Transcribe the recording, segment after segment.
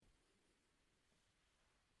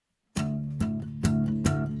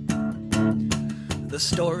The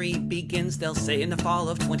story begins, they'll say, in the fall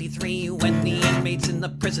of 23, when the inmates in the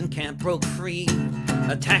prison camp broke free,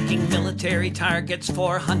 attacking military targets,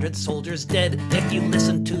 400 soldiers dead. If you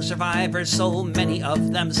listen to survivors, so many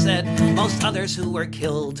of them said most others who were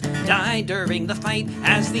killed died during the fight,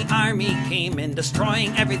 as the army came in,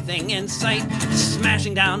 destroying everything in sight,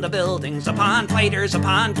 smashing down the buildings upon fighters,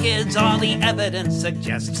 upon kids. All the evidence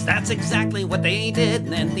suggests that's exactly what they did.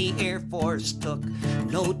 And then the Air Force took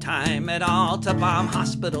no time at all to bomb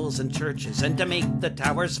hospitals and churches and to make the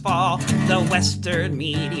towers fall. The Western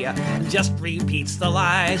media just repeats the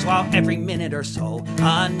lies, while every minute or so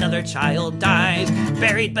another child dies,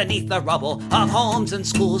 buried beneath the rubble of homes and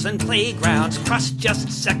schools and playgrounds, crushed just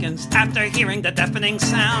seconds after hearing the deafening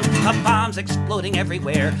sound of bombs exploding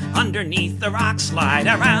everywhere underneath the rock slide.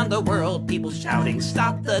 Around the world, people shouting,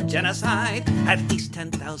 "Stop the genocide!" At least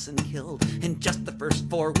 10,000 killed in just the first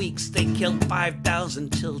 4 weeks. They killed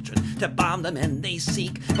 5,000 children to bomb the men they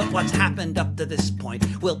seek. But what's happened up to this point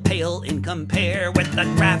will pale in compare with the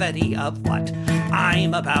gravity of what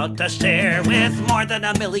I'm about to share. With more than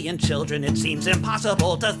 1 million children, it seems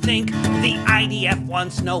impossible to think the IDF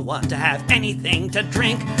wants no one to have anything to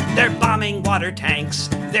drink. They're bombing water tanks,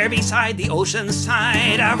 they're beside the ocean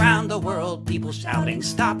side. Around the world, people shouting,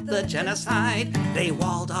 "Stop the genocide!" They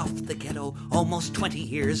walled off the ghetto almost 20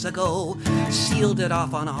 years ago, sealed it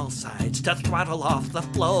off on all sides to throttle off the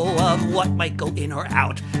flow of what might go in or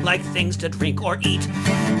out, like things to drink or eat,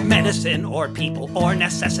 medicine or people or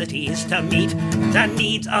necessities to meet the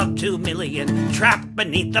needs of 2 million trapped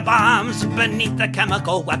beneath the bombs, beneath the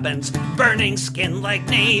chemical weapons, burning skin like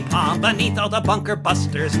napalm, beneath all the bunker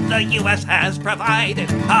busters the U.S. has provided.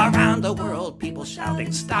 Around the world, people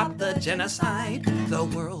shouting, "Stop the genocide!" The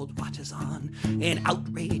world watches on in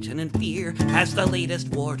outrage and in fear as the latest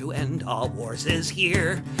war to end all wars is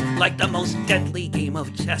here. Like the most deadly game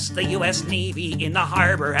of chess, the U.S. Navy in the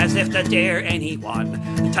harbor, as if to dare anyone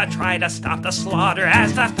to try to stop the slaughter,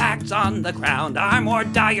 as the facts on the ground are more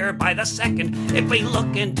dire by the second. If we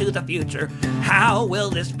look into the future, how will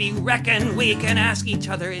this be reckoned? We can ask each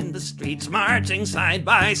other in the streets, marching side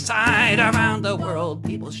by side. Around the world,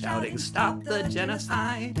 people shouting, "Stop the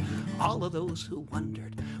genocide!" All of those who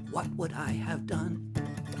wondered, what would I have done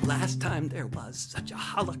last time there was such a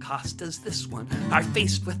Holocaust as this one, are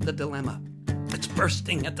faced with the dilemma. It's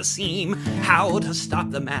bursting at the seam. How to stop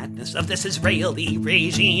the madness of this Israeli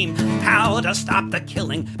regime? How to stop the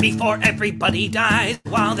killing before everybody dies?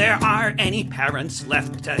 While there are any parents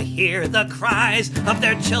left to hear the cries of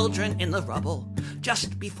their children in the rubble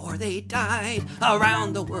just before they died.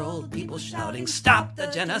 Around the world, people shouting, "Stop the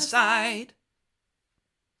genocide!"